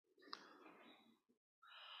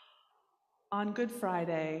On Good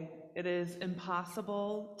Friday, it is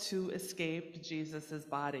impossible to escape Jesus'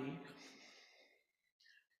 body.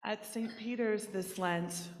 At St. Peter's this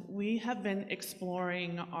Lent, we have been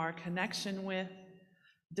exploring our connection with,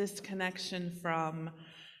 disconnection from,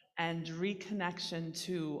 and reconnection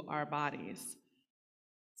to our bodies.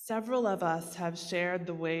 Several of us have shared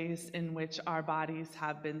the ways in which our bodies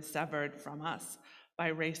have been severed from us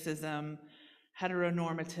by racism,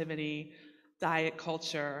 heteronormativity, diet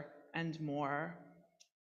culture, and more.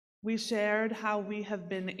 We shared how we have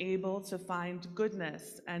been able to find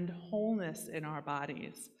goodness and wholeness in our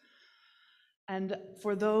bodies. And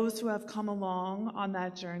for those who have come along on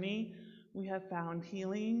that journey, we have found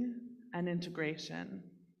healing and integration.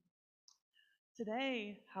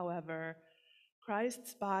 Today, however,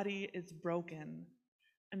 Christ's body is broken,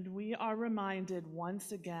 and we are reminded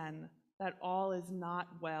once again that all is not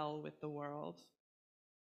well with the world.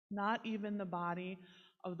 Not even the body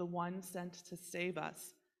of the one sent to save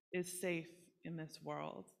us is safe in this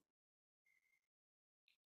world.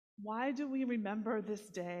 Why do we remember this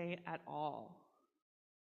day at all?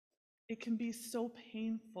 It can be so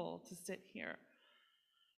painful to sit here,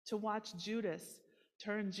 to watch Judas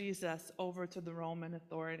turn Jesus over to the Roman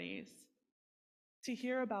authorities, to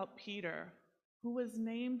hear about Peter, who was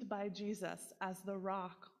named by Jesus as the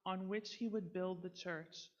rock on which he would build the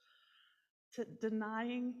church, to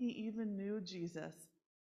denying he even knew Jesus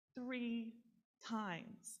 3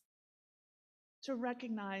 times, to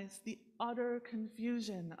recognize the utter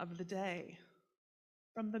confusion of the day,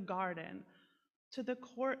 from the garden to the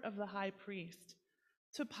court of the high priest,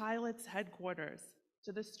 to Pilate's headquarters,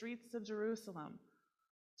 to the streets of Jerusalem,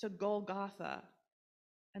 to Golgotha.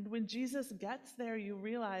 And when Jesus gets there, you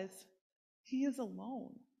realize he is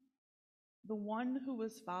alone. The one who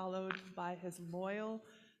was followed by his loyal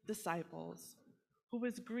disciples, who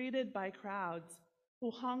was greeted by crowds, who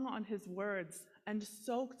hung on his words and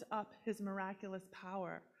soaked up his miraculous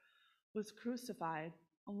power, was crucified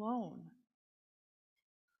alone.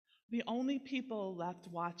 The only people left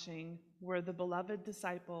watching were the beloved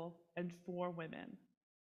disciple and 4 women: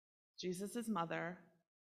 Jesus' mother,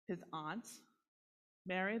 his aunt,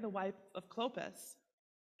 Mary, the wife of Clopas,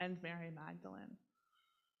 and Mary Magdalene.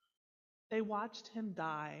 They watched him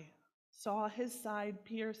die, saw his side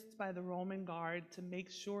pierced by the Roman guard to make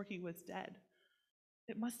sure he was dead.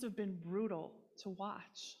 It must have been brutal to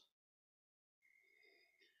watch.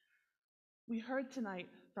 We heard tonight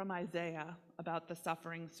from Isaiah about the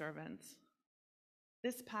suffering servants.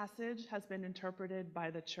 This passage has been interpreted by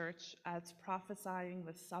the church as prophesying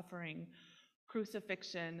the suffering,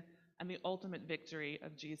 crucifixion, and the ultimate victory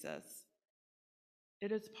of Jesus.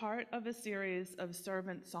 It is part of a series of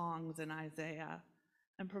servant songs in Isaiah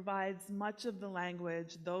and provides much of the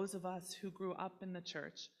language those of us who grew up in the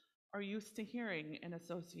church are used to hearing in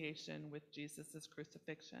association with Jesus'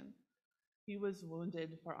 crucifixion. He was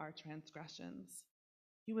wounded for our transgressions.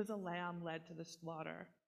 He was a lamb led to the slaughter.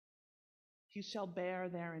 He shall bear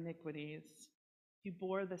their iniquities. He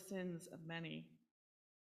bore the sins of many.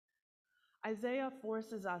 Isaiah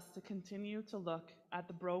forces us to continue to look at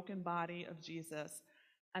the broken body of Jesus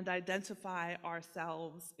and identify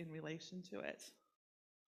ourselves in relation to it.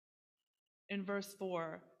 In verse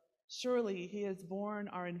 4, surely he has borne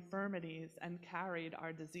our infirmities and carried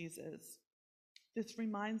our diseases. This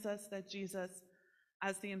reminds us that Jesus,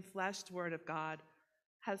 as the enfleshed Word of God,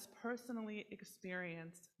 has personally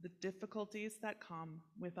experienced the difficulties that come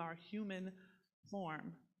with our human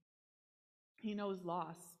form. He knows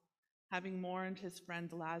loss, having mourned his friend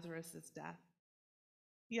Lazarus' death.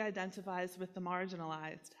 He identifies with the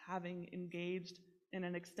marginalized, having engaged in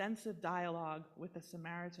an extensive dialogue with a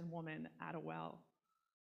Samaritan woman at a well.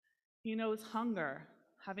 He knows hunger,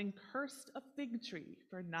 having cursed a fig tree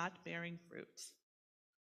for not bearing fruit.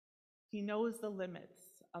 He knows the limits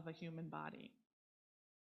of a human body.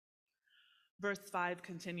 Verse 5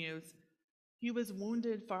 continues, he was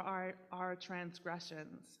wounded for our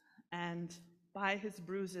transgressions, and by his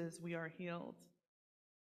bruises we are healed.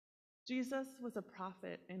 Jesus was a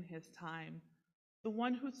prophet in his time, the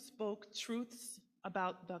one who spoke truths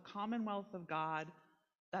about the commonwealth of God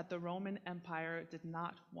that the Roman Empire did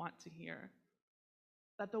not want to hear,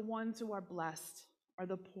 that the ones who are blessed are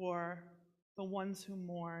the poor, the ones who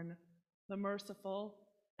mourn, the merciful,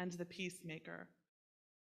 and the peacemaker.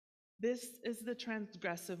 This is the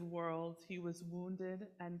transgressive world he was wounded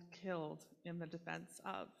and killed in the defense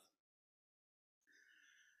of.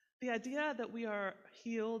 The idea that we are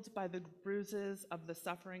healed by the bruises of the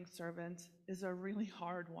suffering servant is a really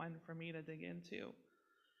hard one for me to dig into.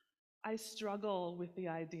 I struggle with the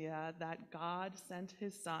idea that God sent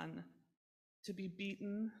his son to be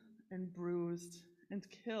beaten and bruised and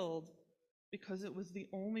killed because it was the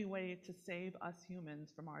only way to save us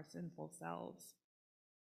humans from our sinful selves.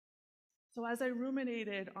 So as I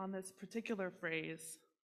ruminated on this particular phrase,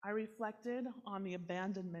 I reflected on the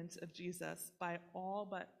abandonment of Jesus by all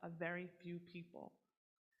but a very few people,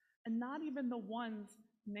 and not even the ones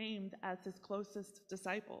named as his closest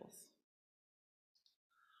disciples.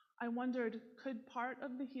 I wondered, could part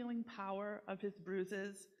of the healing power of his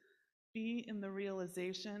bruises be in the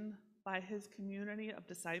realization by his community of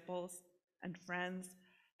disciples and friends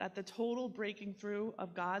that the total breaking through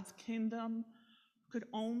of God's kingdom could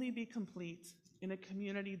only be complete in a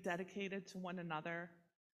community dedicated to one another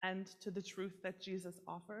and to the truth that Jesus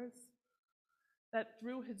offers? That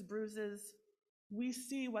through his bruises, we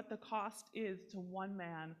see what the cost is to one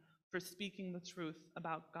man for speaking the truth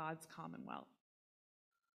about God's commonwealth.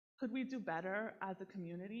 Could we do better as a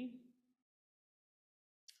community?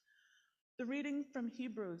 The reading from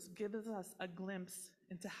Hebrews gives us a glimpse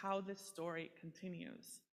into how this story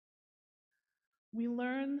continues. We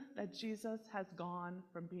learn that Jesus has gone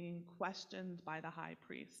from being questioned by the high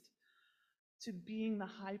priest to being the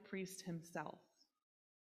high priest himself.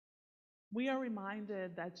 We are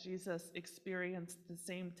reminded that Jesus experienced the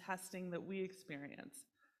same testing that we experience,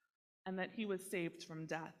 and that he was saved from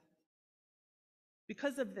death.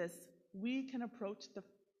 Because of this, we can approach the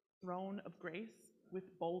throne of grace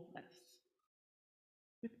with boldness.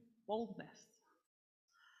 With boldness.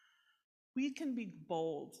 We can be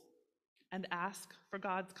bold and ask for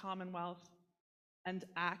God's commonwealth and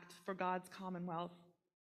act for God's commonwealth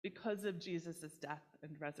because of Jesus' death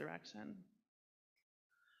and resurrection.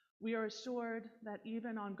 We are assured that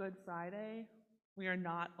even on Good Friday, we are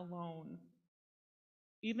not alone.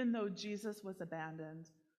 Even though Jesus was abandoned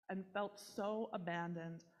and felt so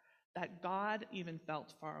abandoned that God even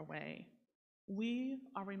felt far away, we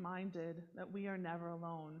are reminded that we are never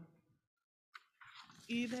alone.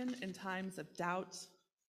 Even in times of doubt,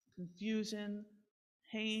 confusion,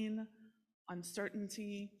 pain,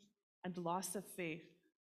 uncertainty, and loss of faith,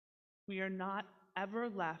 we are not ever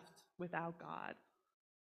left without God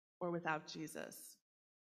or without Jesus.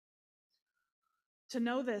 To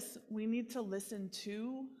know this, we need to listen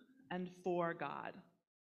to and for God.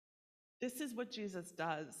 This is what Jesus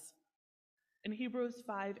does. In Hebrews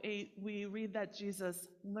 5:8, we read that Jesus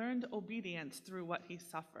learned obedience through what he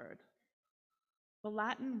suffered. The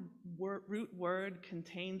Latin root word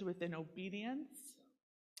contained within obedience,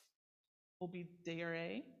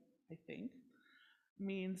 obedere, I think,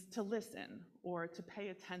 means to listen or to pay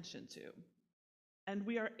attention to. And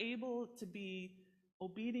we are able to be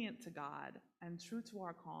obedient to God and true to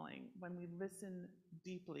our calling when we listen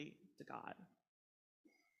deeply to God.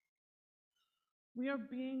 We are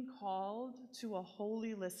being called to a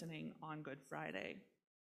holy listening on Good Friday.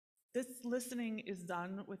 This listening is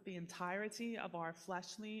done with the entirety of our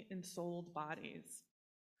fleshly and souled bodies.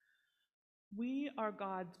 We are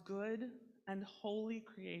God's good and holy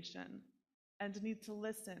creation and need to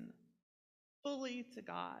listen fully to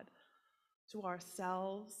God, to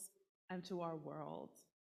ourselves, and to our world.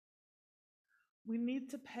 We need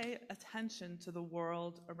to pay attention to the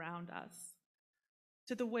world around us,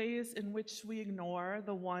 to the ways in which we ignore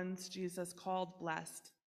the ones Jesus called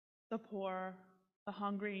blessed, the poor, the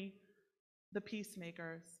hungry, the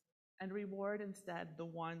peacemakers, and reward instead the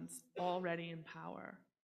ones already in power.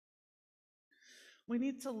 We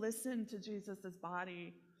need to listen to Jesus'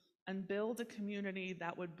 body and build a community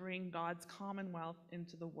that would bring God's commonwealth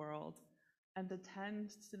into the world and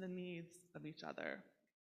attend to the needs of each other.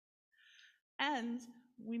 And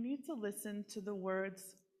we need to listen to the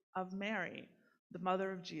words of Mary, the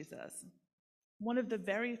mother of Jesus, one of the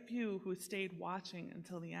very few who stayed watching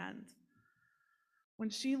until the end. When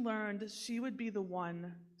she learned she would be the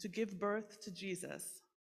one to give birth to Jesus,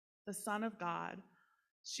 the Son of God,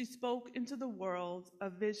 she spoke into the world a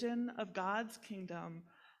vision of God's kingdom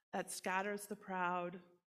that scatters the proud,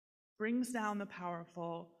 brings down the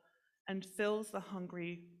powerful, and fills the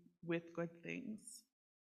hungry with good things.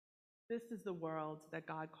 This is the world that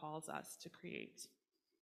God calls us to create.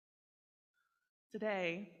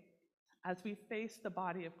 Today, as we face the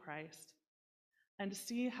body of Christ and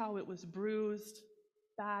see how it was bruised,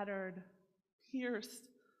 battered, pierced,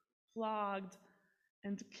 flogged,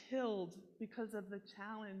 and killed because of the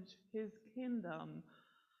challenge his kingdom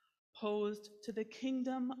posed to the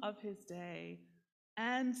kingdom of his day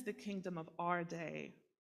and the kingdom of our day,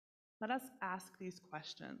 let us ask these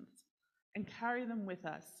questions and carry them with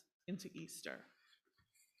us into Easter.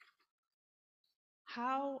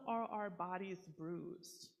 How are our bodies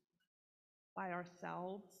bruised? By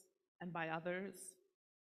ourselves and by others?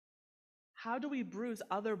 How do we bruise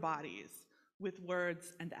other bodies with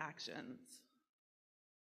words and actions?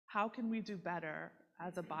 How can we do better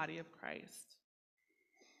as a body of Christ?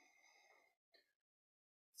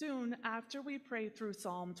 Soon after we pray through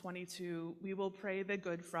Psalm 22, we will pray the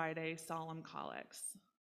Good Friday Solemn Collects.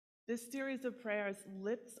 This series of prayers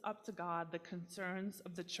lifts up to God the concerns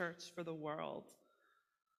of the church for the world.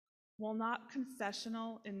 While not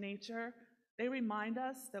concessional in nature, they remind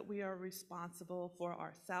us that we are responsible for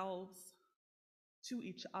ourselves, to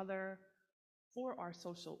each other, for our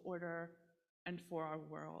social order, and for our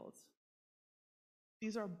world.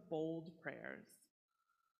 These are bold prayers.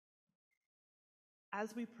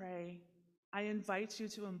 As we pray, I invite you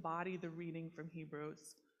to embody the reading from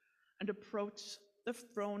Hebrews and approach the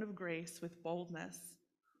throne of grace with boldness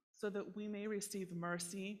so that we may receive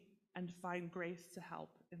mercy and find grace to help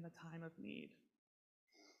in the time of need.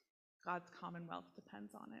 God's commonwealth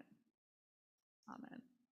depends on it. Amen.